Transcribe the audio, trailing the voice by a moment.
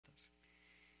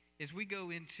As we go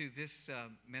into this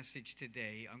message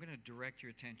today, I'm going to direct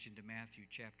your attention to Matthew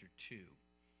chapter 2.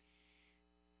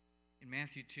 In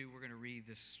Matthew 2, we're going to read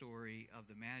the story of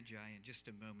the Magi in just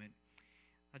a moment.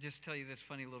 I'll just tell you this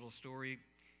funny little story.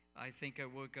 I think I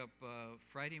woke up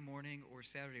Friday morning or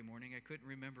Saturday morning. I couldn't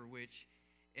remember which,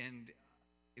 and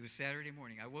it was Saturday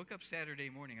morning. I woke up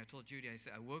Saturday morning. I told Judy, I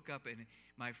said, I woke up and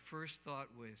my first thought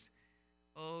was,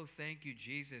 oh, thank you,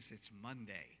 Jesus, it's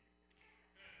Monday.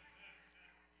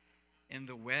 And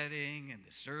the wedding and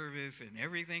the service and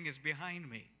everything is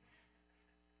behind me.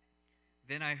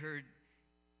 Then I heard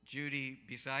Judy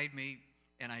beside me,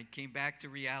 and I came back to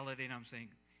reality, and I'm saying,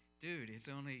 dude, it's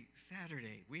only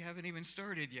Saturday. We haven't even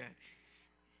started yet.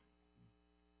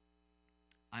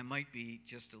 I might be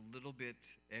just a little bit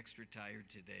extra tired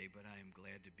today, but I am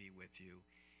glad to be with you,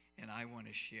 and I want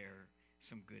to share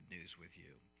some good news with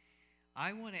you.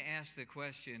 I want to ask the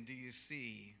question, do you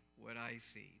see what I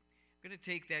see? I'm going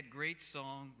to take that great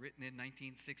song written in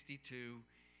 1962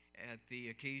 at the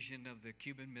occasion of the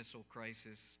Cuban Missile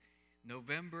Crisis.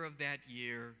 November of that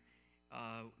year,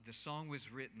 the song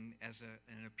was written as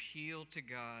an appeal to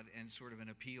God and sort of an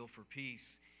appeal for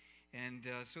peace. And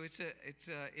so it's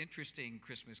a interesting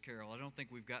Christmas carol. I don't think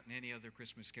we've gotten any other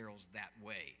Christmas carols that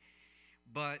way.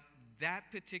 But that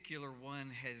particular one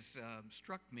has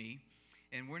struck me,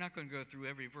 and we're not going to go through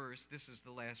every verse. This is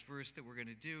the last verse that we're going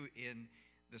to do in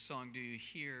the song, Do You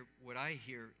Hear What I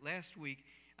Hear? Last week,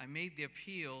 I made the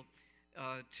appeal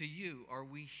to you. Are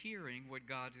we hearing what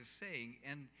God is saying?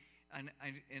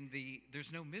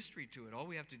 There's no mystery to it. All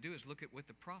we have to do is look at what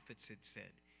the prophets had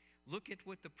said. Look at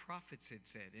what the prophets had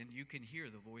said, and you can hear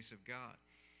the voice of God.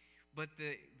 But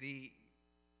the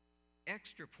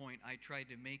extra point I tried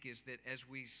to make is that as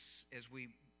we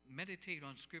meditate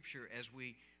on Scripture, as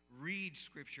we read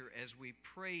Scripture, as we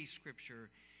pray Scripture,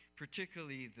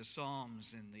 particularly the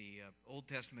Psalms and the Old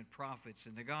Testament prophets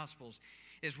and the Gospels,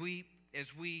 as we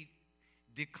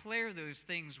declare those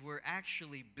things, we're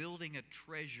actually building a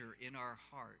treasure in our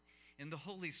heart. And the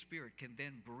Holy Spirit can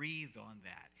then breathe on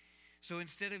that. So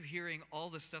instead of hearing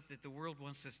all the stuff that the world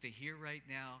wants us to hear right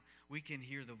now, we can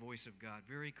hear the voice of God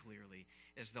very clearly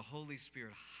as the Holy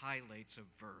Spirit highlights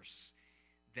a verse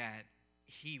that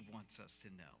He wants us to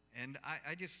know. And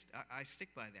I stick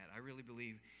by that. I really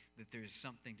believe that there's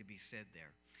something to be said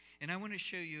there. And I want to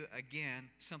show you again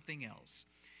something else.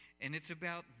 And it's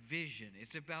about vision.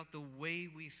 It's about the way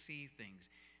we see things.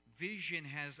 Vision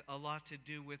has a lot to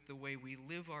do with the way we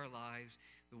live our lives,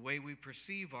 the way we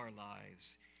perceive our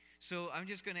lives. So I'm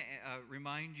just going to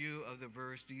remind you of the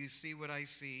verse. Do you see what I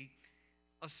see?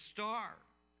 A star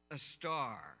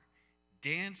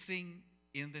dancing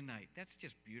in the night. That's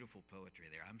just beautiful poetry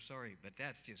there. I'm sorry, but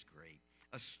that's just great.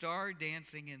 A star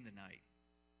dancing in the night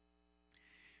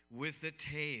with a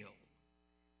tail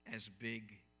as big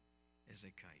as a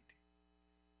kite.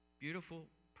 Beautiful,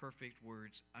 perfect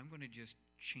words. I'm going to just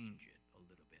change it a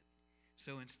little bit.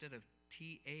 So instead of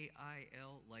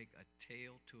T-A-I-L, like a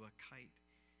tail to a kite,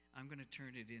 I'm going to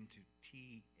turn it into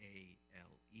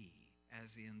T-A-L-E,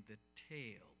 as in the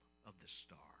tail of the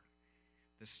star.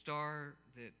 The star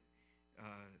that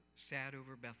sat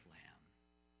over Bethlehem.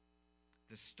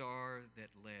 The star that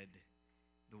led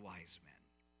the wise men.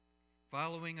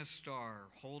 Following a star,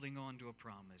 holding on to a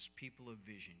promise, people of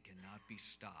vision cannot be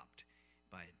stopped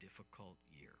by a difficult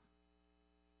year.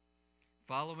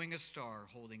 Following a star,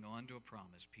 holding on to a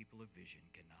promise, people of vision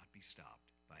cannot be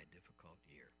stopped by a difficult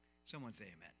year. Someone say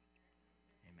amen.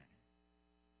 Amen.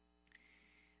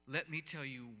 Let me tell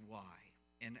you why.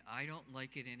 And I don't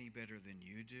like it any better than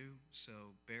you do,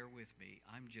 so bear with me.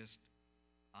 I'm just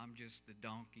the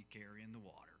donkey carrying the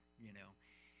water, you know.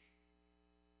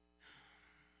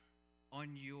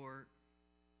 On your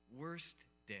worst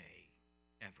day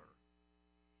ever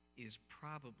is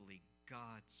probably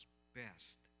God's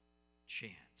best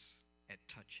chance at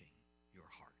touching your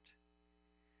heart.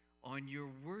 On your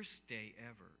worst day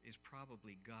ever is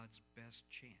probably God's best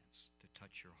chance to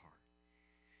touch your heart.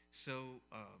 So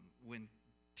when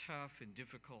tough and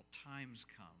difficult times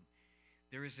come,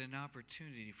 there is an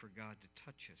opportunity for God to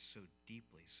touch us so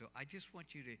deeply. So I just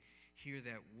want you to hear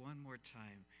that one more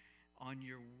time. On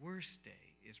your worst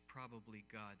day is probably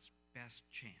God's best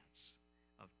chance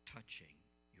of touching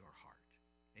your heart.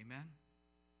 Amen?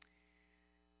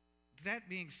 That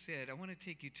being said, I want to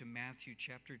take you to Matthew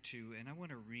chapter 2, and I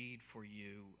want to read for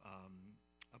you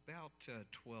about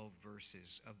 12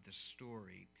 verses of the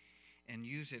story and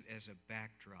use it as a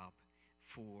backdrop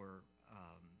for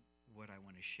what I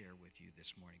want to share with you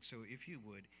this morning. So if you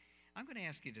would, I'm going to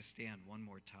ask you to stand one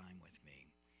more time with me.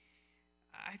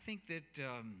 I think that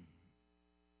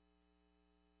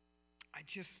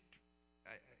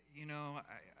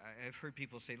I've heard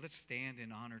people say, let's stand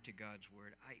in honor to God's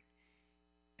word.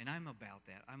 And I'm about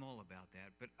that. I'm all about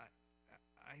that. But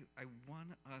I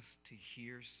want us to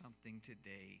hear something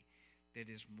today that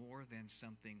is more than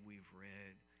something we've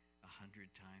read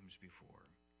 100 times before.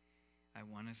 I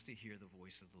want us to hear the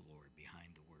voice of the Lord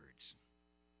behind the words.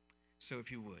 So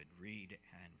if you would, read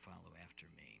and follow after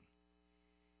me.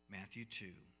 Matthew 2,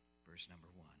 verse number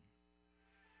 1.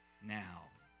 Now,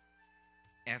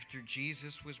 after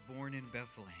Jesus was born in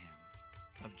Bethlehem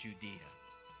of Judea,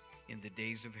 in the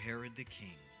days of Herod the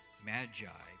king, Magi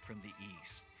from the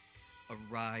east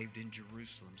arrived in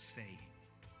Jerusalem, saying,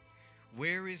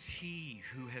 "Where is he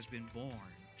who has been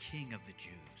born King of the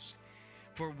Jews?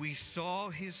 For we saw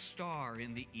his star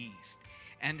in the east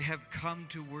and have come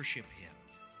to worship him."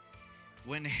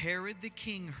 When Herod the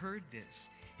king heard this,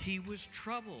 he was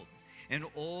troubled, and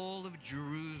all of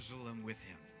Jerusalem with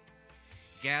him.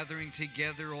 Gathering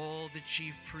together all the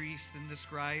chief priests and the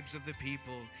scribes of the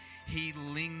people, he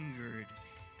lingered.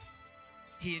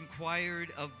 He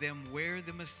inquired of them where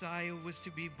the Messiah was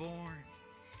to be born.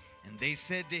 And they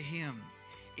said to him,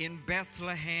 "In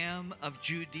Bethlehem of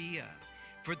Judea,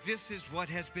 for this is what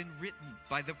has been written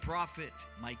by the prophet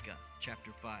Micah,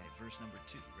 chapter 5, verse number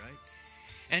 2, right?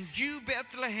 And you,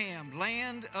 Bethlehem,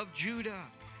 land of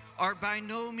Judah, are by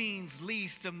no means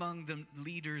least among the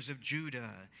leaders of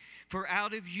Judah. For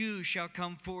out of you shall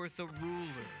come forth a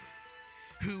ruler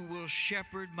who will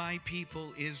shepherd my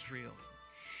people Israel."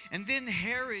 And then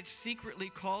Herod secretly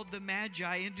called the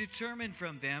Magi and determined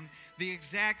from them the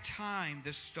exact time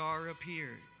the star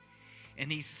appeared.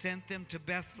 And he sent them to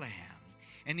Bethlehem.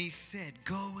 And he said,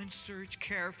 "Go and search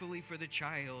carefully for the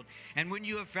child. And when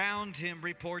you have found him,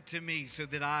 report to me so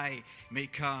that I may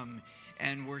come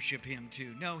and worship him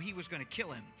too." No, he was going to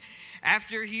kill him.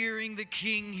 After hearing the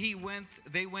king,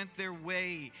 they went their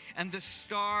way, and the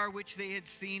star which they had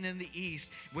seen in the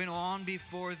east went on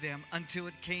before them until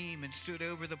it came and stood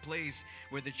over the place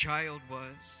where the child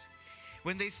was.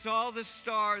 When they saw the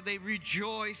star, they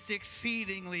rejoiced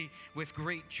exceedingly with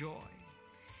great joy.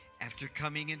 After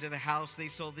coming into the house, they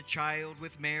saw the child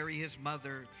with Mary, his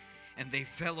mother, and they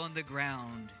fell on the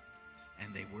ground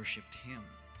and they worshiped him.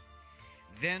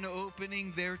 Then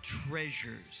opening their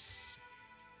treasures,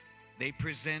 they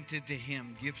presented to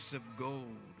him gifts of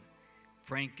gold,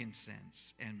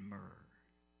 frankincense, and myrrh.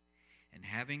 And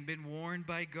having been warned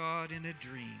by God in a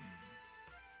dream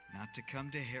not to come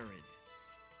to Herod,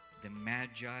 the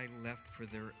Magi left for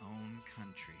their own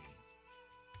country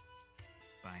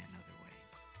by another way.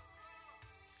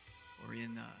 Or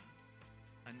in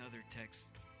another text,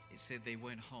 it said they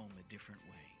went home a different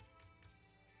way.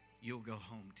 You'll go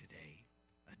home today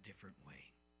a different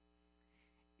way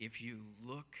if you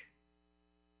look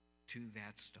to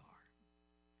that star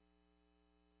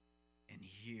and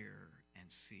hear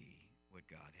and see what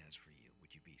God has for you.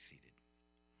 Would you be seated?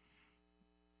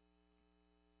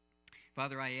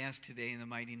 Father, I ask today in the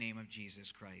mighty name of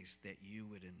Jesus Christ that you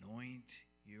would anoint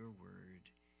your word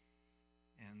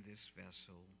and this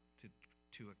vessel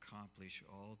to accomplish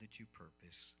all that you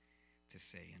purpose to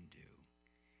say and do,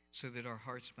 so that our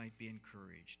hearts might be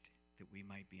encouraged, that we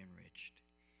might be enriched,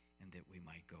 and that we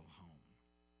might go home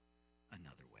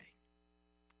another way.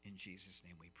 In Jesus'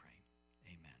 name we pray.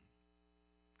 Amen.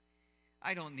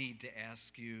 I don't need to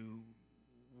ask you,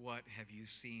 what have you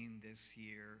seen this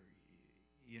year?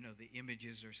 You know, the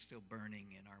images are still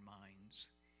burning in our minds.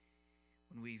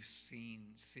 When we've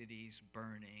seen cities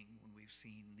burning, when we've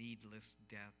seen needless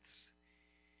deaths,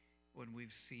 when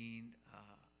we've seen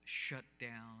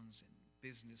shutdowns and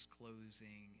business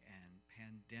closing and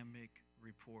pandemic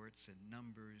reports and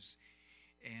numbers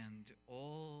and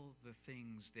all the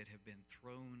things that have been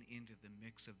thrown into the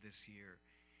mix of this year,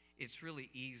 it's really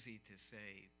easy to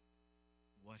say,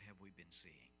 what have we been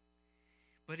seeing?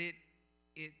 But it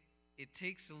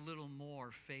takes a little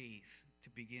more faith to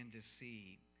begin to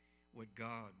see what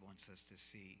God wants us to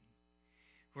see.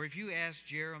 For if you ask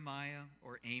Jeremiah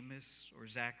or Amos or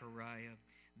Zechariah,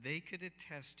 they could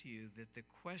attest to you that the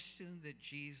question that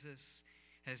Jesus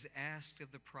has asked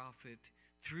of the prophet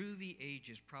through the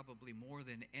ages, probably more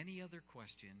than any other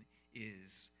question,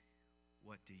 is,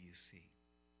 what do you see?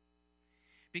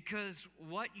 Because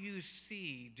what you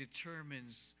see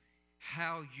determines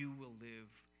how you will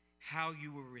live, how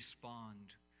you will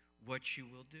respond, what you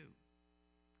will do.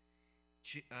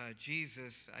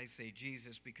 Jesus, I say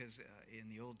Jesus because in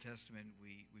the Old Testament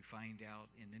we find out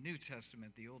in the New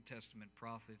Testament, the Old Testament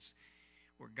prophets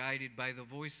were guided by the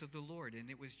voice of the Lord, and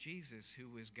it was Jesus who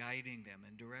was guiding them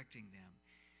and directing them.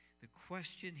 The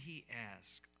question he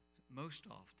asked most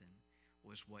often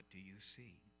was, what do you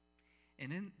see?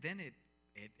 And then it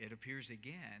it appears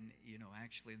again,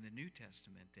 actually in the New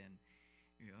Testament. And,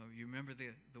 you remember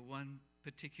the one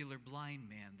particular blind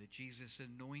man that Jesus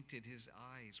anointed his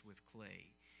eyes with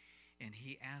clay. And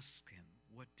he asked him,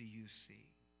 "What do you see?"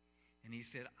 And he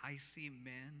said, "I see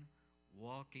men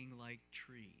walking like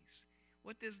trees."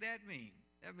 What does that mean?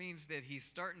 That means that he's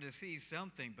starting to see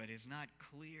something, but it's not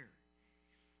clear.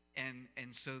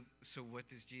 And so what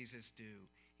does Jesus do?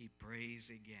 He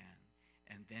prays again.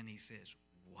 And then he says,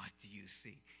 "What do you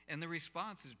see?" And the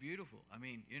response is beautiful. I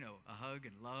mean, a hug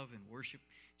and love and worship.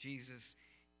 Jesus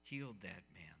healed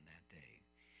that man that day.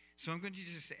 So I'm going to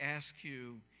just ask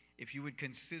you if you would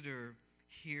consider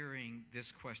hearing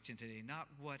this question today. Not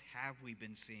what have we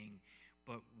been seeing,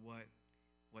 but what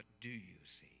do you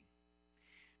see?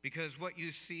 Because what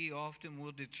you see often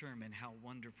will determine how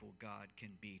wonderful God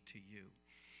can be to you.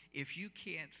 If you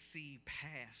can't see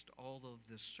past all of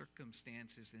the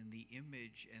circumstances and the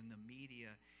image and the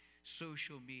media,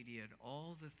 social media, and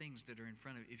all the things that are in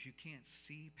front of you, if you can't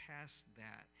see past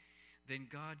that, then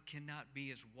God cannot be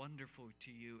as wonderful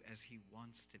to you as he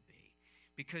wants to be.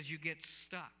 Because you get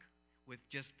stuck with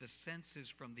just the senses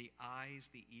from the eyes,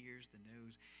 the ears, the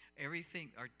nose,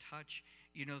 everything, our touch,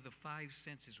 the five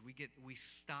senses. We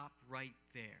stop right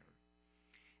there.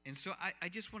 And so I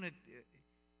just want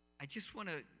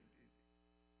to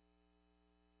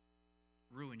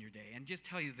ruin your day and just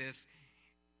tell you this.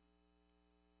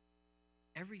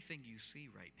 Everything you see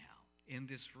right now in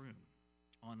this room,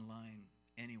 online,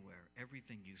 anywhere,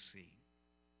 everything you see,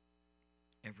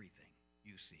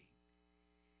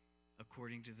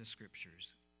 according to the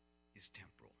scriptures, is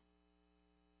temporal.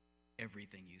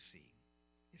 Everything you see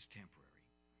is temporary.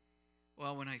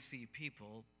 Well, when I see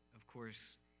people, of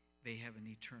course, they have an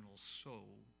eternal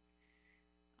soul.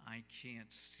 I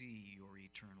can't see your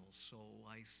eternal soul.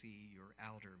 I see your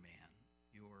outer man,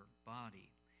 your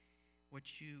body,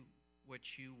 what you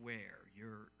wear,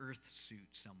 your earth suit,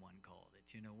 someone called it.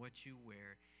 What you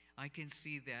wear. I can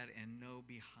see that and know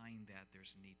behind that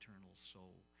there's an eternal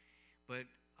soul. But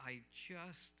I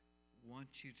just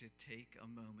want you to take a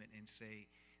moment and say,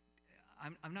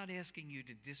 I'm not asking you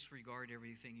to disregard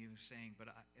everything you've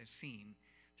seen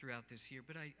throughout this year,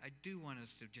 but I do want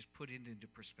us to just put it into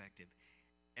perspective.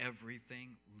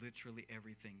 Everything, literally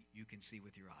everything you can see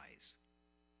with your eyes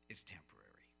is temporary.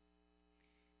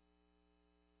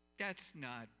 That's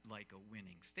not like a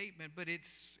winning statement, but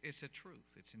it's a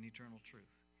truth. It's an eternal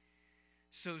truth.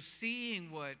 So seeing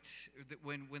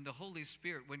when the Holy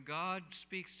Spirit, when God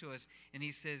speaks to us and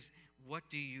he says, "What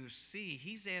do you see?"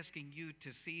 He's asking you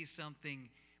to see something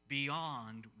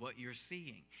beyond what you're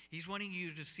seeing. He's wanting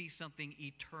you to see something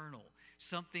eternal,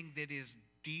 something that is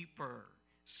deeper,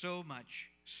 so much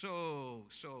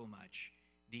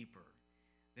deeper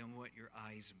than what your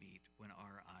eyes meet when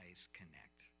our eyes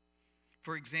connect.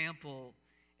 For example,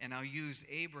 and I'll use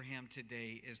Abraham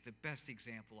today as the best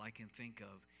example I can think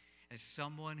of, as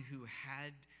someone who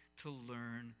had to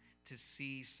learn to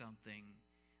see something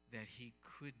that he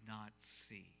could not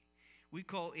see. We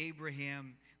call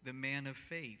Abraham the man of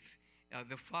faith,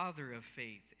 the father of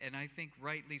faith, and I think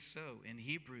rightly so. In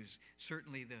Hebrews,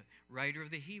 certainly the writer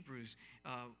of the Hebrews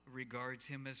regards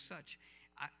him as such.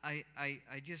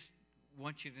 I just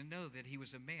want you to know that he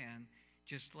was a man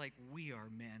just like we are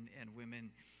men and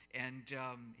women, and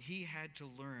he had to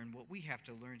learn what we have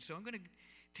to learn. So I'm going to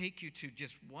take you to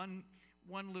just one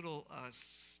little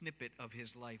snippet of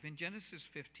his life. In Genesis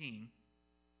 15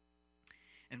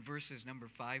 and verses number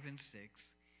 5 and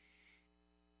 6,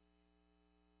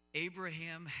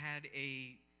 Abraham had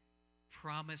a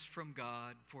promise from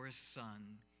God for his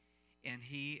son, and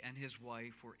he and his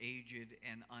wife were aged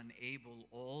and unable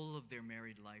all of their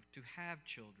married life to have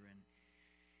children.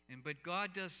 But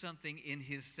God does something in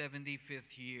his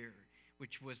 75th year,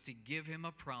 which was to give him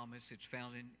a promise. It's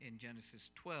found in Genesis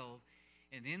 12.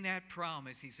 And in that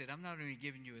promise, he said, "I'm not only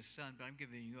giving you a son, but I'm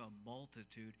giving you a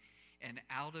multitude. And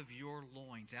out of your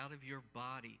loins, out of your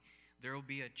body, there will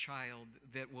be a child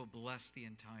that will bless the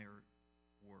entire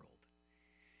world."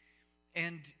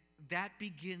 And that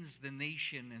begins the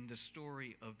nation and the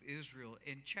story of Israel.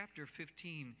 In chapter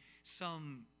 15,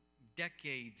 some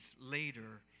decades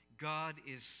later, God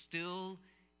is still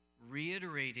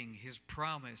reiterating his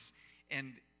promise,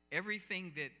 and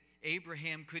everything that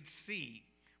Abraham could see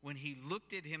when he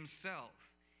looked at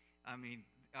himself. I mean,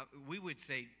 we would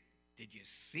say, "Did you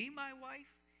see my wife?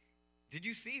 Did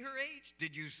you see her age?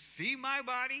 Did you see my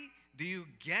body? Do you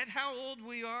get how old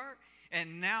we are?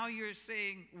 And now you're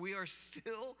saying we are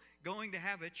still going to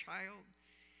have a child?"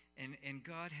 And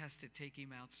God has to take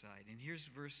him outside. And here's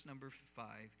verse number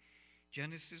 5.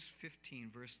 Genesis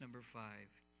 15, verse number 5.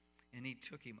 and he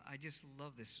took him. I just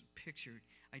love this picture.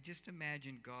 I just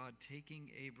imagine God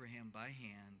taking Abraham by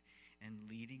hand and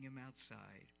leading him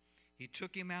outside. He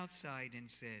took him outside and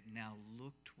said, "Now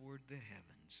look toward the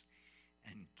heavens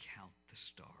and count the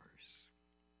stars.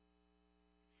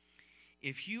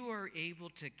 If you are able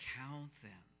to count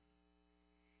them."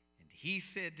 And he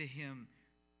said to him,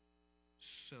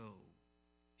 "So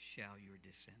shall your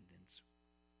descendants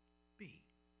be."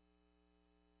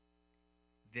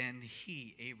 Then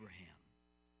he, Abraham,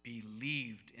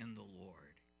 believed in the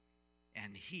Lord,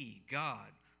 and he,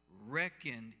 God,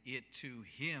 reckoned it to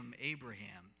him,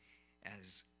 Abraham,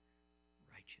 as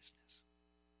righteousness.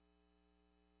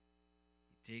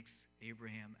 He takes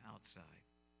Abraham outside.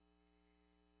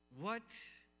 What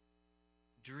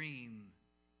dream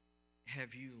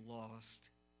have you lost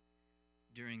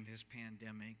during this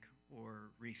pandemic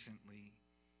or recently?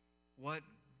 What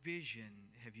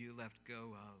vision have you let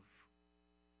go of?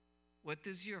 What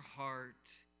does your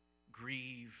heart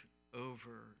grieve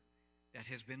over that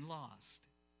has been lost?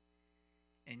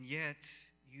 And yet,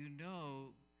 you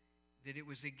know that it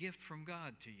was a gift from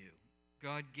God to you.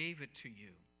 God gave it to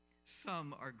you.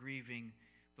 Some are grieving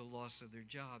the loss of their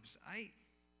jobs. I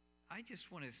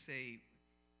just want to say,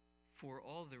 for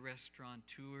all the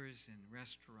restaurateurs and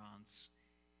restaurants,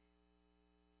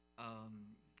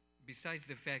 besides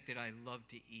the fact that I love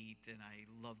to eat and I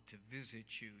love to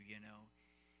visit you,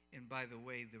 and by the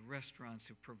way, the restaurants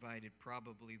have provided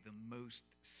probably the most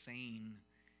sane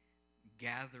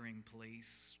gathering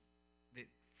place that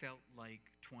felt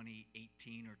like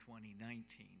 2018 or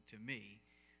 2019 to me.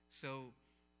 So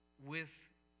with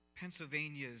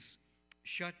Pennsylvania's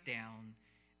shutdown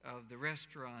of the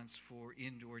restaurants for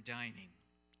indoor dining,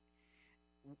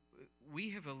 we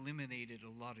have eliminated a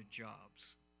lot of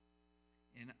jobs.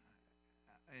 And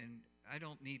I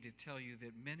don't need to tell you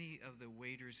that many of the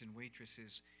waiters and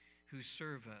waitresses who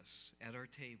serve us at our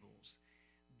tables,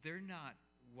 they're not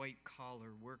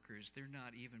white-collar workers. They're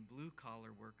not even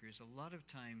blue-collar workers. A lot of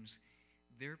times,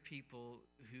 they're people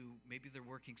who maybe they're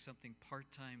working something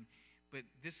part-time, but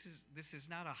this is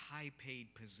not a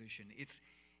high-paid position.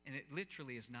 And it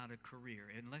literally is not a career.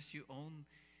 Unless you own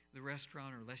the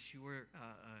restaurant or unless you are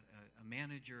a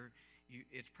manager,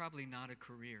 it's probably not a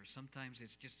career. Sometimes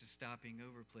it's just a stopping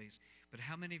over place. But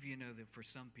how many of you know that for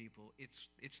some people, it's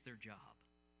their job?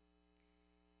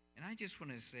 And I just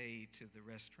want to say to the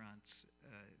restaurants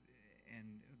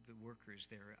and the workers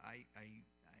there,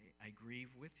 I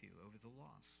grieve with you over the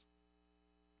loss.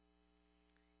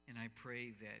 And I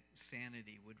pray that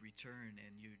sanity would return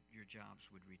and your jobs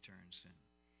would return soon.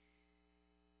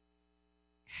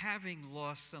 Having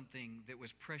lost something that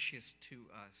was precious to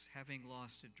us, having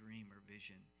lost a dream or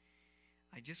vision,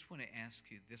 I just want to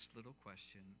ask you this little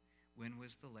question. When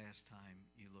was the last time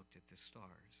you looked at the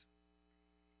stars?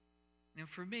 Now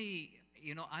for me,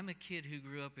 I'm a kid who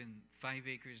grew up in 5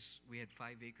 acres. We had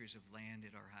 5 acres of land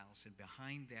at our house, and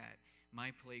behind that,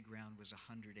 my playground was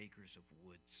 100 acres of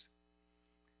woods.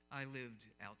 I lived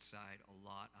outside a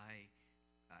lot. I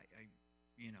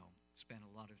spent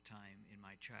a lot of time in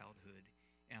my childhood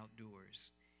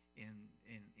outdoors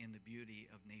in the beauty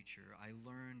of nature. I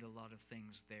learned a lot of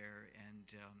things there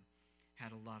and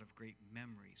had a lot of great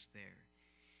memories there.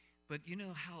 But you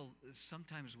know how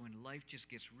sometimes when life just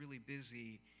gets really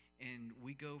busy and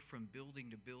we go from building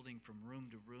to building, from room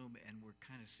to room, and we're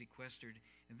kind of sequestered,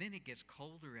 and then it gets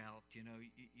colder out,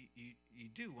 you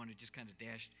do want to just kind of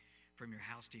dash from your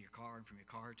house to your car, and from your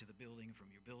car to the building, and from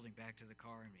your building back to the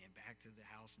car, and back to the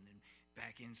house, and then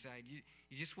back inside. You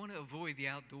just want to avoid the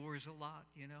outdoors a lot,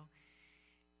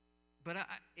 But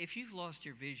if you've lost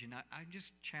your vision, I'm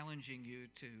just challenging you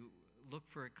to look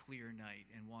for a clear night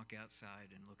and walk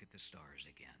outside and look at the stars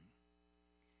again.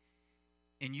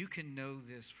 And you can know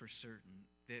this for certain,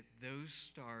 that those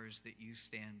stars that you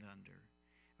stand under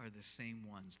are the same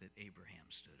ones that Abraham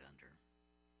stood under.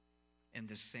 And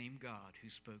the same God who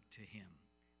spoke to him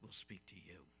will speak to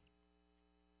you.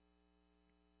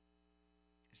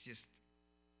 It's just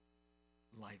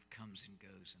life comes and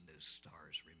goes and those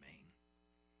stars remain.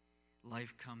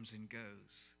 Life comes and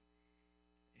goes,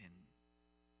 and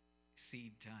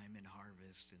seed time and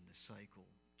harvest and the cycle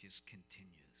just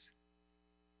continues.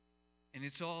 And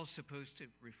it's all supposed to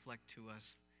reflect to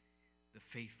us the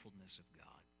faithfulness of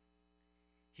God.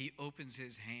 He opens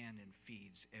his hand and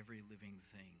feeds every living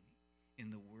thing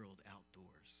in the world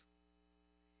outdoors.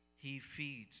 He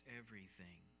feeds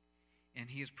everything. And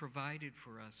he has provided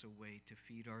for us a way to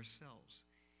feed ourselves.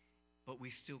 But we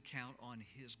still count on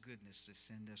his goodness to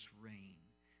send us rain,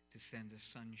 to send us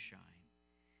sunshine.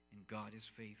 And God is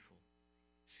faithful,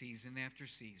 season after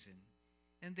season.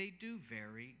 And they do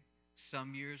vary.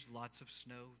 Some years, lots of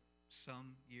snow.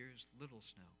 Some years, little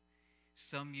snow.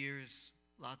 Some years,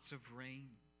 lots of rain.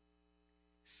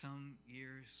 Some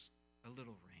years, a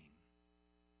little rain.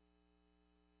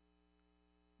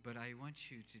 But I want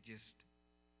you to just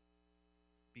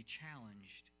be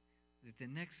challenged that the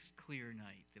next clear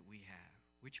night that we have,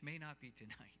 which may not be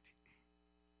tonight,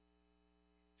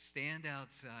 stand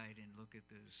outside and look at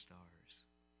those stars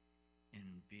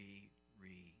and be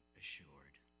reassured.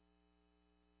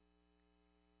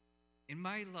 In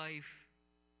my life,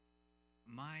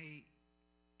 my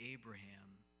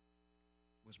Abraham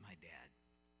was my dad.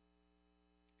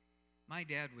 My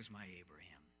dad was my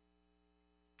Abraham.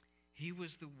 He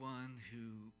was the one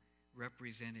who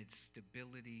represented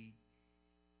stability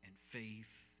and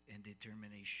faith and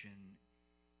determination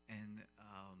and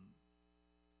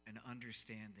an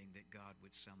understanding that God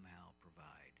would somehow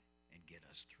provide and get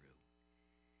us through.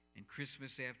 And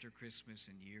Christmas after Christmas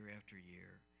and year after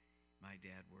year, my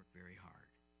dad worked very hard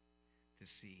to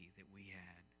see that we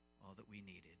had all that we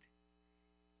needed.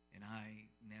 And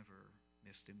I never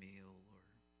missed a meal or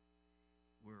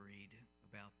worried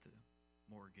about the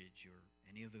mortgage or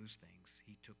any of those things.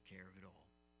 He took care of it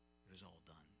all. It was all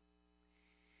done.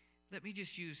 Let me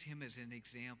just use him as an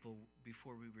example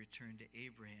before we return to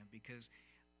Abraham, because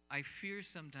I fear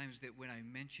sometimes that when I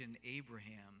mention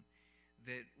Abraham,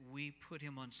 that we put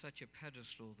him on such a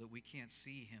pedestal that we can't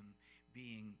see him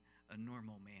being a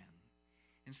normal man.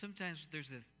 And sometimes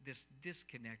there's this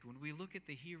disconnect. When we look at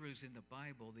the heroes in the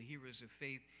Bible, the heroes of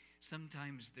faith,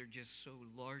 sometimes they're just so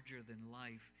larger than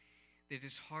life that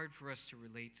it's hard for us to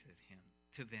relate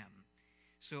to them.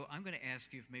 So I'm going to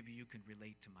ask you if maybe you can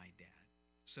relate to my dad.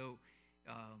 So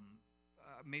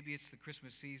maybe it's the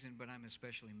Christmas season, but I'm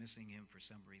especially missing him for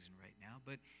some reason right now.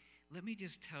 But let me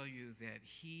just tell you that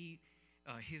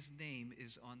his name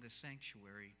is on the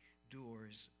sanctuary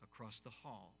doors across the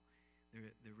hall.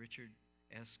 The Richard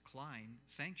S. Cline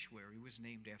Sanctuary was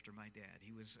named after my dad.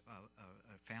 He was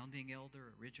a founding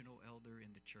elder, original elder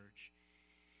in the church.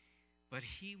 But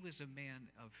he was a man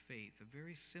of faith, a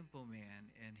very simple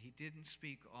man, and he didn't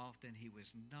speak often. He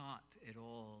was not at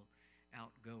all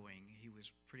outgoing. He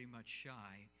was pretty much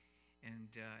shy and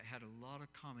had a lot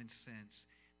of common sense.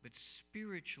 But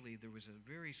spiritually, there was a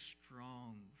very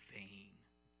strong vein,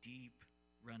 deep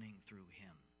running through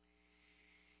him.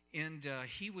 And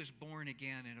he was born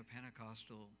again in a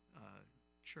Pentecostal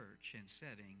church and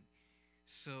setting.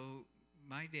 So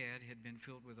my dad had been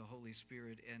filled with the Holy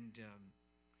Spirit, and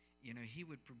he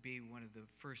would be one of the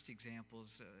first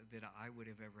examples that I would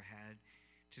have ever had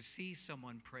to see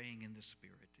someone praying in the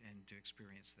Spirit and to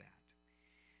experience that.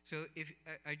 So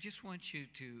I just want you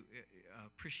to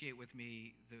appreciate with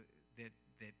me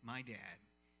that my dad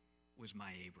was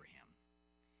my Abraham.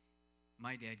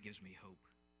 My dad gives me hope,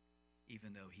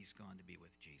 even though he's gone to be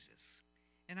with Jesus.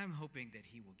 And I'm hoping that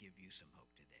he will give you some hope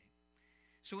today.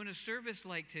 So in a service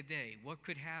like today, what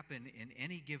could happen in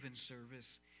any given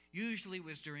service usually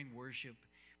was during worship,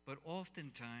 but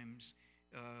oftentimes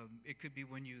it could be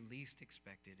when you least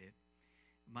expected it.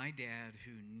 My dad,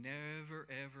 who never,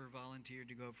 ever volunteered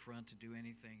to go up front to do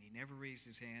anything, he never raised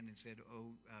his hand and said,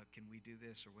 can we do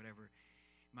this or whatever.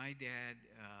 My dad,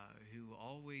 who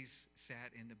always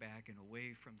sat in the back and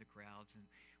away from the crowds and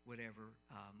whatever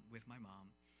with my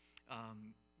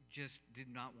mom, just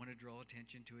did not want to draw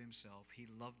attention to himself. He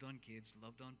loved on kids,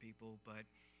 loved on people, but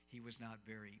he was not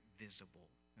very visible,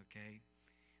 okay?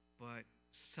 But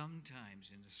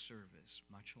sometimes in a service,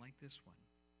 much like this one,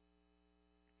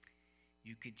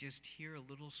 you could just hear a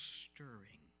little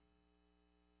stirring.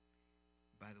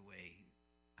 By the way,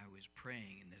 I was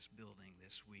praying in this building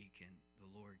this week, and the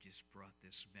Lord just brought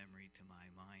this memory to my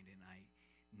mind, and I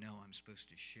know I'm supposed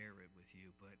to share it with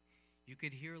you, but you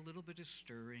could hear a little bit of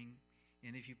stirring,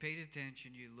 and if you paid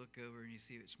attention, you look over and you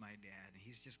see it's my dad, and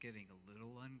he's just getting a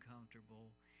little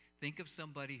uncomfortable. Think of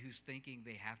somebody who's thinking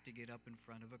they have to get up in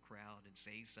front of a crowd and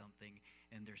say something,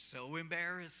 and they're so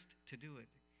embarrassed to do it.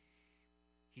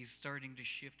 He's starting to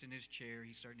shift in his chair.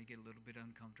 He's starting to get a little bit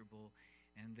uncomfortable.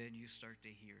 And then you start to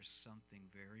hear something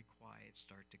very quiet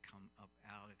start to come up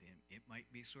out of him. It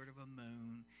might be sort of a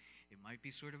moan. It might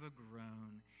be sort of a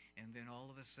groan. And then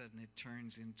all of a sudden it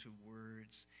turns into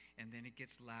words. And then it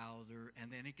gets louder.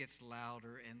 And then it gets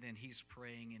louder. And then he's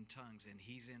praying in tongues. And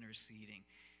he's interceding.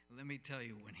 Let me tell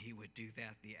you, when he would do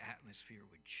that, the atmosphere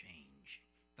would change.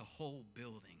 The whole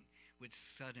building would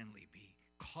suddenly be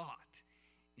caught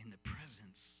in the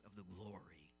presence of the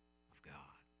glory of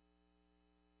God.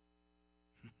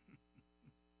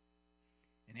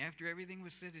 And after everything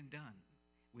was said and done,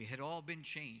 we had all been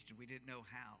changed and we didn't know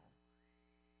how.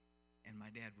 And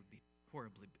my dad would be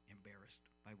horribly embarrassed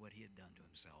by what he had done to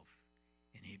himself.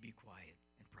 and he'd be quiet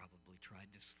and probably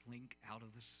tried to slink out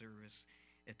of the service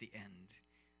at the end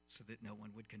so that no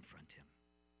one would confront him.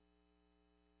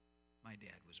 My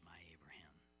dad was my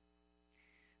Abraham.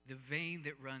 The vein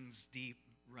that runs deep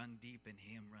in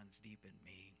him runs deep in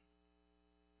me.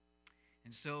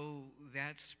 And so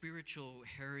that spiritual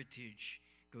heritage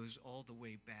goes all the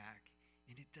way back,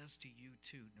 and it does to you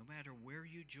too. No matter where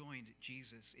you joined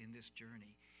Jesus in this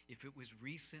journey, if it was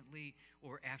recently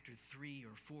or after 3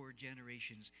 or 4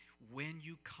 generations, when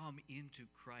you come into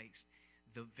Christ,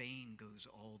 the vein goes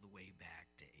all the way back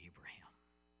to Abraham.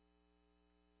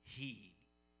 He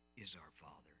is our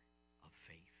father of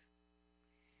faith.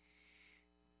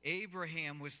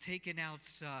 Abraham was taken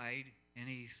outside, and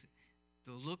he's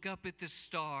to look up at the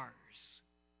stars.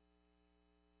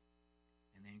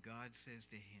 And then God says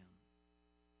to him,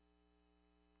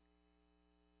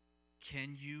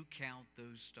 can you count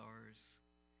those stars?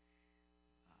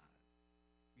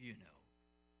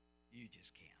 You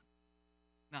just can't.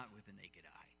 Not with the naked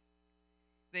eye.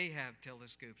 They have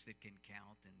telescopes that can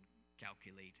count and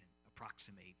calculate and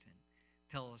approximate and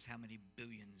tell us how many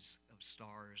billions of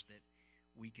stars that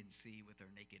we can see with our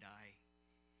naked eye.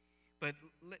 But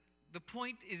the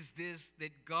point is this,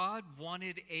 that God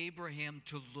wanted Abraham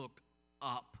to look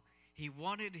up. He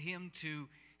wanted him to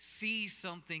see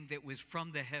something that was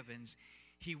from the heavens.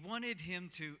 He wanted him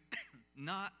to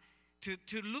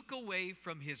to look away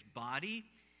from his body,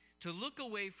 to look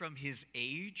away from his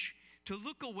age, to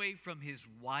look away from his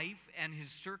wife and his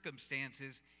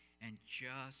circumstances, and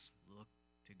just look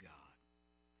to God.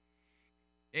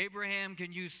 Abraham,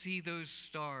 can you see those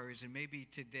stars? And maybe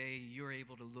today you're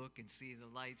able to look and see the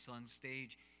lights on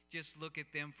stage. Just look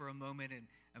at them for a moment and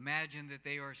imagine that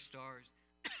they are stars.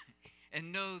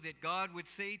 And know that God would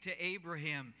say to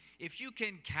Abraham, if you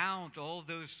can count all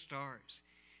those stars,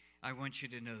 I want you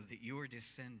to know that your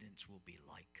descendants will be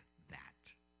like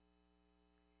that.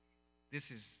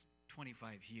 This is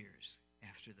 25 years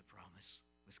after the promise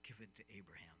was given to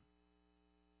Abraham.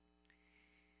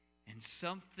 And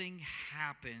something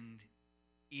happened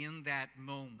in that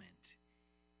moment,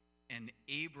 and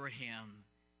Abraham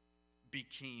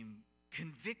became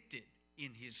convicted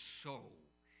in his soul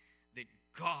that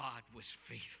God was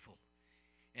faithful,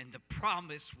 and the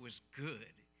promise was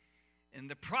good, and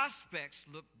the prospects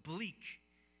looked bleak,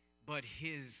 but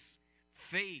his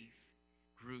faith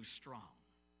grew strong.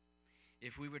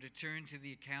 If we were to turn to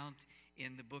the account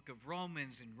in the book of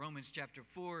Romans, in Romans chapter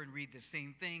 4, and read the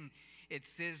same thing, it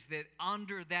says that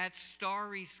under that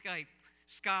starry sky,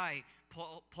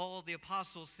 Paul the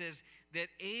apostle says that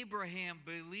Abraham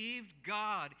believed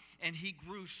God and he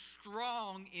grew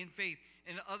strong in faith.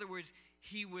 In other words,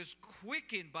 he was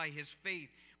quickened by his faith.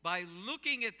 By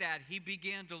looking at that, he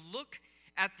began to look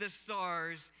at the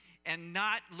stars and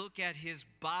not look at his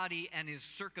body and his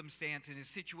circumstance and his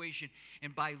situation.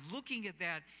 And by looking at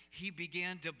that, he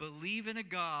began to believe in a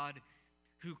God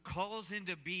who calls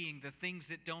into being the things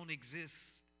that don't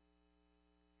exist.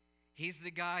 He's the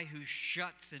guy who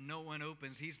shuts and no one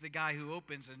opens. He's the guy who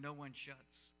opens and no one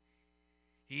shuts.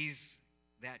 He's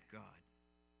that God.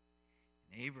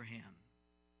 And Abraham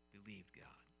believed God.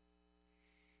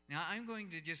 Now, I'm going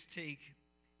to just take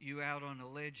you out on a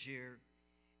ledge here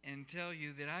and tell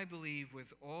you that I believe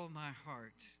with all my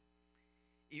heart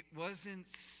it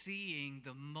wasn't seeing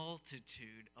the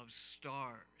multitude of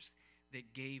stars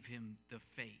that gave him the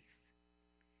faith.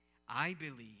 I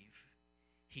believe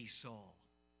he saw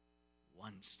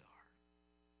one star.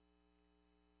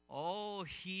 All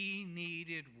he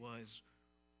needed was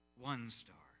one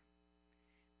star.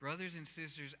 Brothers and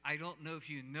sisters, I don't know if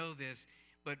you know this,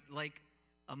 but like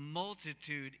a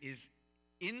multitude is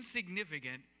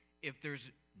insignificant if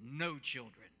there's no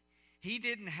children. He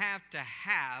didn't have to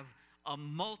have a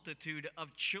multitude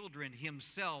of children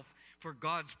himself for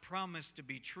God's promise to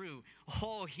be true.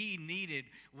 All he needed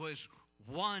was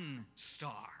one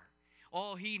star.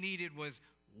 All he needed was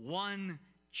one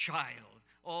child.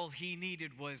 All he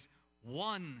needed was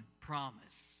one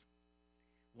promise.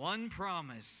 One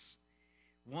promise,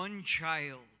 one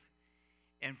child.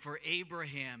 And for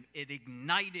Abraham, it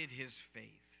ignited his faith.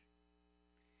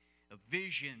 A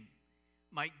vision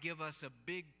might give us a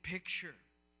big picture,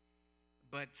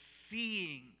 but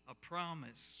seeing a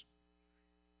promise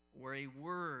or a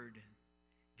word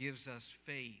gives us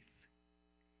faith,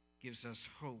 gives us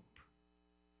hope.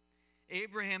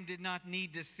 Abraham did not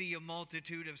need to see a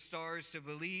multitude of stars to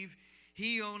believe.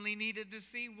 He only needed to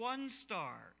see one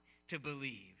star to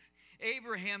believe.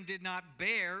 Abraham did not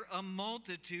bear a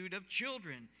multitude of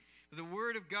children. For the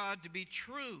word of God to be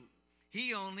true,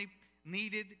 he only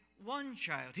needed one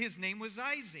child. His name was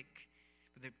Isaac,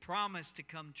 for the promise to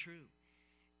come true.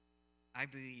 I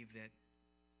believe that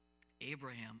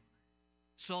Abraham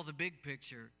saw the big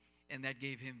picture, and that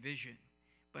gave him vision.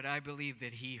 But I believe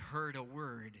that he heard a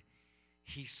word.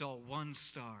 He saw one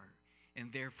star,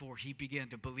 and therefore he began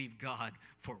to believe God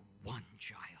for one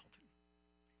child.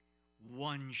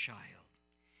 One child.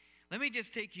 Let me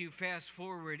just take you fast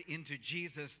forward into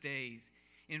Jesus' days.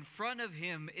 In front of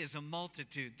him is a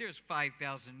multitude. There's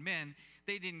 5,000 men.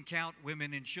 They didn't count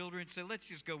women and children, so let's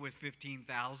just go with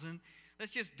 15,000.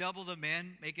 Let's just double the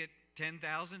men, make it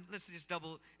 10,000. Let's just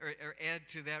double or add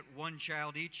to that one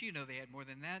child each. You know they had more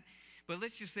than that. But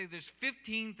let's just say there's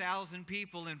 15,000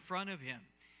 people in front of him.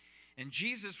 And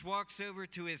Jesus walks over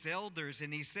to his elders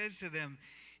and he says to them,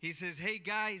 he says, hey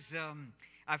guys,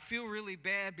 I feel really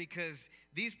bad because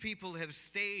these people have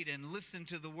stayed and listened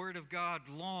to the word of God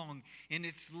long, and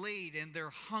it's late, and they're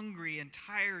hungry and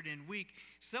tired and weak.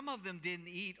 Some of them didn't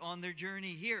eat on their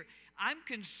journey here. I'm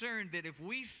concerned that if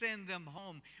we send them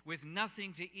home with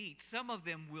nothing to eat, some of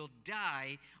them will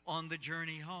die on the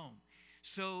journey home.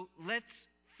 So let's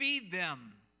feed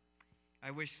them.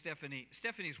 I wish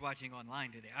Stephanie's watching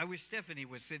online today. I wish Stephanie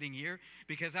was sitting here,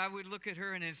 because I would look at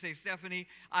her and then say, Stephanie,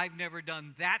 I've never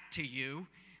done that to you.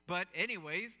 But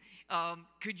anyways,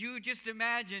 could you just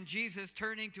imagine Jesus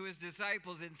turning to his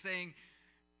disciples and saying,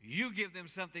 you give them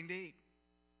something to eat?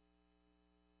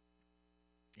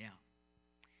 Yeah.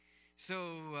 So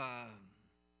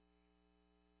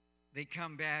they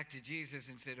come back to Jesus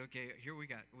and said, okay, here we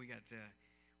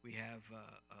have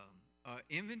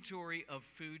inventory of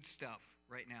food stuff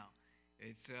right now.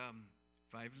 It's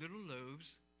 5 little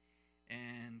loaves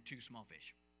and 2 small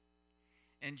fish.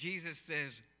 And Jesus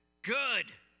says, good,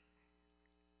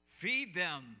 feed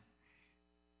them.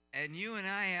 And you and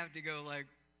I have to go like,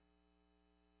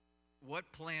 what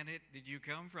planet did you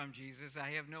come from, Jesus?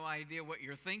 I have no idea what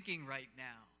you're thinking right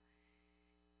now.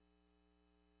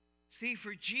 See,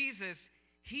 for Jesus,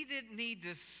 he didn't need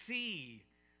to see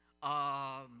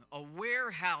a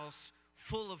warehouse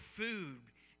full of food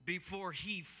before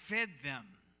he fed them.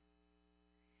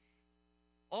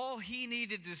 All he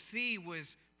needed to see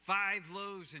was 5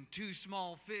 loaves and 2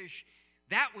 small fish.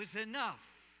 That was enough.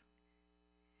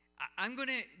 I'm going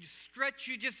to stretch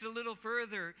you just a little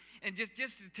further and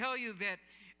just to tell you that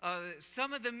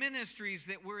some of the ministries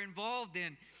that we're involved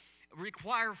in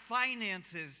require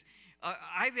finances.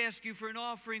 I've asked you for an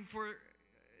offering for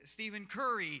Stephen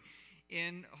Curry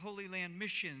in Holy Land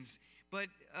Missions. But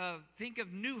think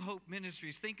of New Hope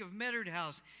Ministries. Think of Medard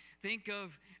House. Think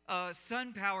of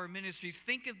Sun Power Ministries.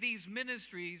 Think of these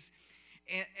ministries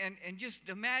and just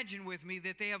imagine with me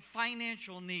that they have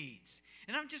financial needs.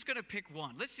 And I'm just going to pick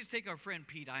one. Let's just take our friend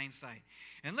Pete Einstein.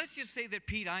 And let's just say that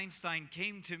Pete Einstein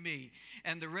came to me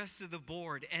and the rest of the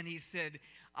board, and he said,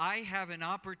 I have an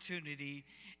opportunity,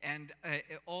 and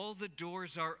all the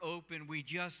doors are open. We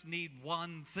just need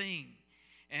one thing.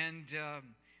 And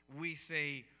we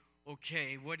say,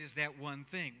 okay, what is that one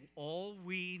thing? All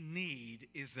we need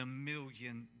is $1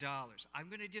 million. I'm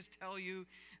going to just tell you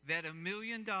that $1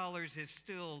 million is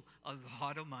still a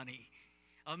lot of money.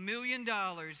 $1 million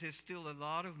is still a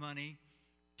lot of money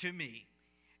to me.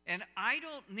 And I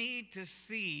don't need to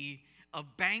see a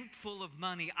bank full of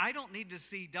money. I don't need to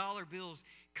see dollar bills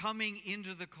coming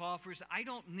into the coffers. I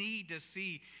don't need to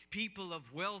see people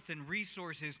of wealth and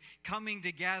resources coming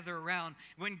to gather around.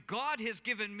 When God has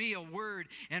given me a word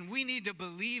and we need to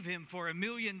believe him for $1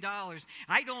 million,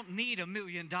 I don't need $1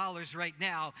 million right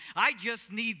now. I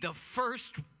just need the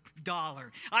first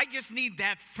dollar. I just need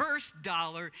that first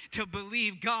dollar to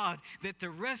believe God that the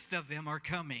rest of them are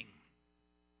coming.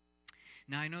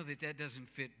 Now, I know that that doesn't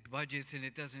fit budgets and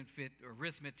it doesn't fit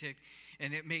arithmetic,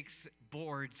 and it makes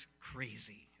boards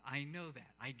crazy. I know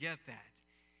that. I get that.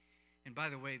 And by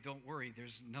the way, don't worry,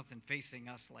 there's nothing facing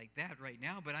us like that right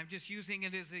now, but I'm just using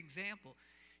it as an example.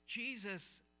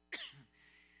 Jesus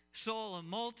saw a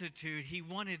multitude. He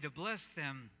wanted to bless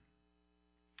them,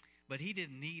 but he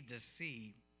didn't need to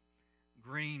see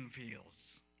grain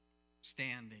fields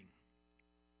standing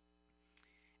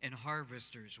and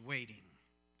harvesters waiting.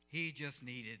 He just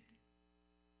needed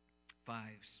 5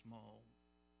 small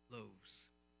loaves,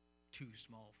 2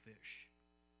 small fish.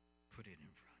 Put it in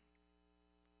front.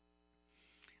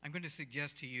 I'm going to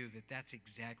suggest to you that that's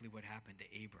exactly what happened to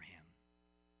Abraham.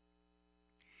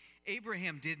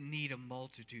 Abraham didn't need a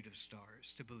multitude of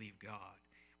stars to believe God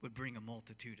would bring a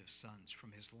multitude of sons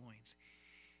from his loins.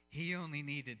 He only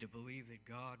needed to believe that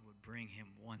God would bring him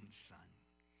one son,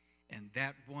 and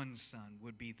that one son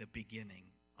would be the beginning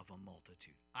of a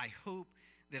multitude. I hope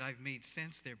that I've made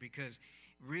sense there, because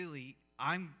really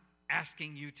I'm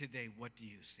asking you today, what do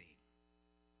you see?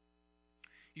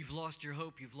 You've lost your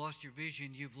hope, you've lost your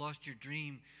vision, you've lost your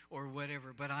dream or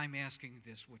whatever, but I'm asking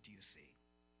this, what do you see?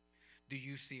 Do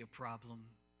you see a problem?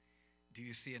 Do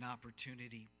you see an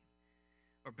opportunity?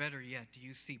 Or better yet, do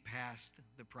you see past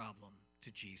the problem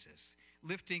to Jesus?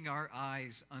 Lifting our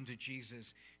eyes unto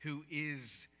Jesus, who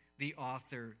is the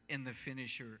author and the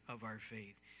finisher of our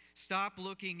faith. Stop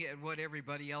looking at what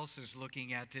everybody else is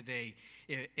looking at today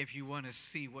if you want to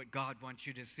see what God wants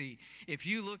you to see. If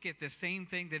you look at the same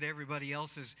thing that everybody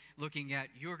else is looking at,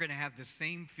 you're going to have the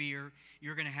same fear.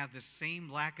 You're going to have the same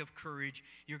lack of courage.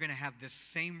 You're going to have the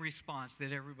same response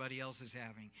that everybody else is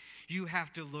having. You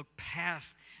have to look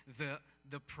past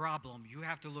the problem. You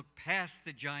have to look past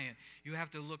the giant. You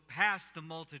have to look past the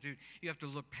multitude. You have to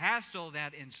look past all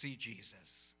that and see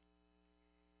Jesus.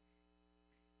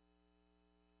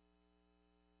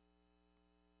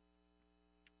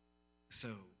 So,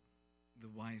 the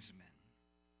wise men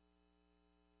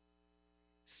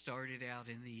started out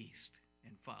in the east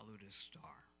and followed a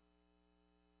star.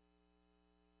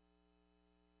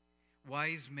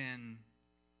 Wise men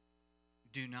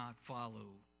do not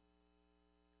follow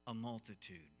a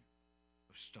multitude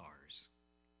of stars.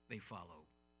 They follow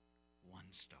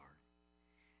one star.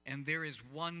 And there is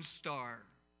one star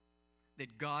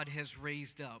that God has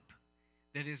raised up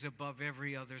that is above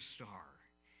every other star.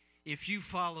 If you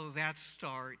follow that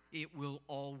star, it will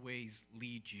always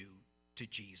lead you to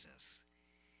Jesus.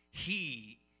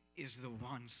 He is the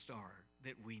one star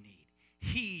that we need.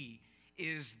 He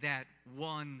is that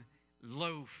one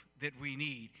loaf that we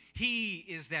need. He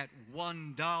is that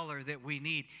 $1 that we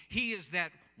need. He is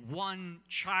that one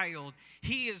child.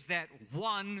 He is that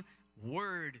one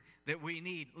word that we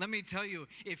need. Let me tell you,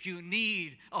 if you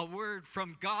need a word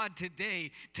from God today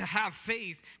to have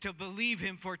faith, to believe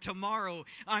Him for tomorrow,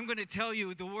 I'm going to tell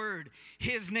you the word.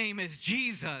 His name is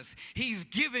Jesus. He's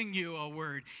giving you a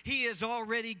word. He has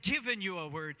already given you a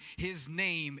word. His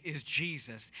name is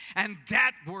Jesus. And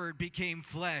that word became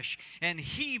flesh, and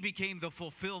He became the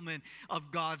fulfillment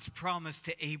of God's promise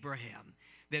to Abraham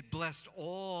that blessed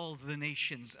all the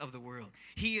nations of the world.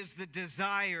 He is the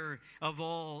desire of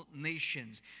all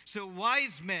nations. So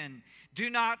wise men do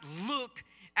not look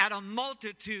at a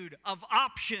multitude of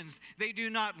options. They do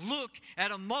not look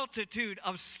at a multitude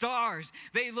of stars.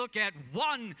 They look at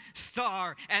one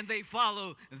star and they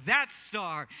follow that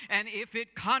star. And if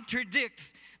it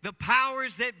contradicts the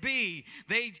powers that be,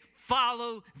 they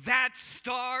follow that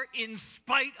star in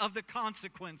spite of the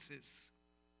consequences.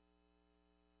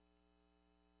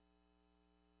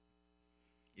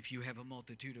 If you have a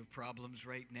multitude of problems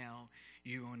right now,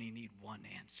 you only need one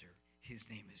answer. His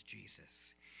name is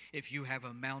Jesus. If you have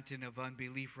a mountain of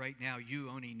unbelief right now, you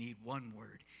only need one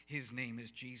word. His name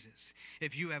is Jesus.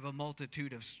 If you have a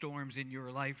multitude of storms in your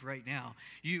life right now,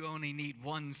 you only need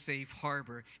one safe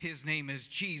harbor. His name is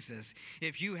Jesus.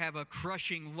 If you have a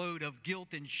crushing load of guilt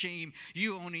and shame,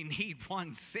 you only need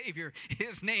one Savior.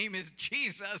 His name is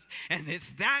Jesus. And it's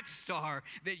that star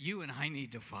that you and I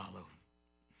need to follow.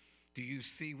 Do you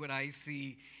see what I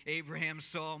see? Abraham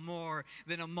saw more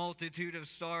than a multitude of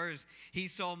stars. He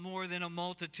saw more than a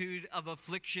multitude of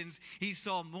afflictions. He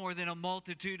saw more than a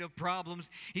multitude of problems.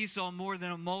 He saw more than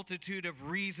a multitude of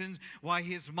reasons why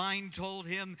his mind told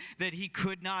him that he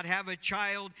could not have a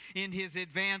child in his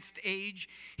advanced age.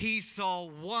 He saw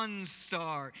one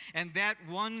star, and that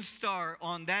one star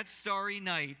on that starry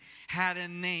night had a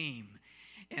name.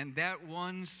 And that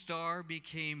one star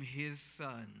became his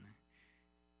son,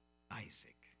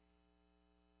 Isaac.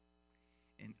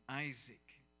 And Isaac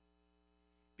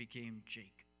became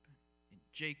Jacob. And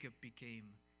Jacob became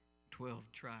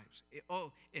 12 tribes.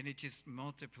 And it just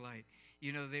multiplied.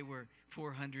 You know, they were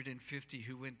 450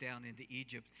 who went down into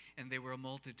Egypt, and they were a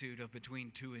multitude of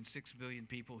between 2 and 6 million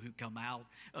people who come out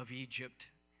of Egypt.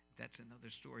 That's another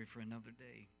story for another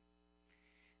day.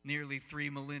 Nearly 3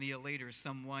 millennia later,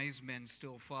 some wise men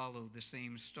still follow the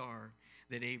same star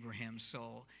that Abraham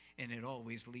saw, and it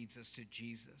always leads us to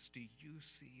Jesus. Do you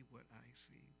see what I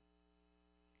see?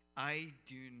 I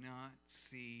do not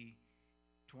see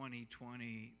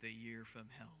 2020, the year from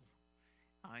hell.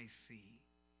 I see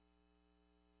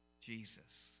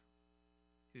Jesus,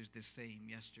 who's the same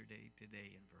yesterday,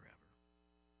 today, and forever.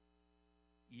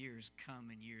 Years come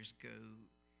and years go.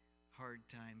 Hard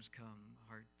times come,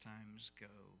 hard times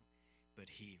go, but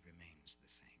He remains the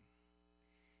same.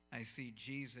 I see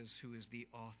Jesus, who is the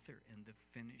author and the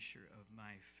finisher of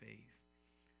my faith,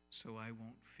 so I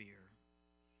won't fear,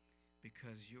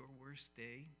 because your worst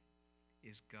day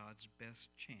is God's best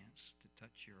chance to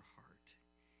touch your heart.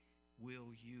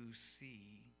 Will you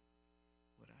see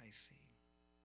what I see?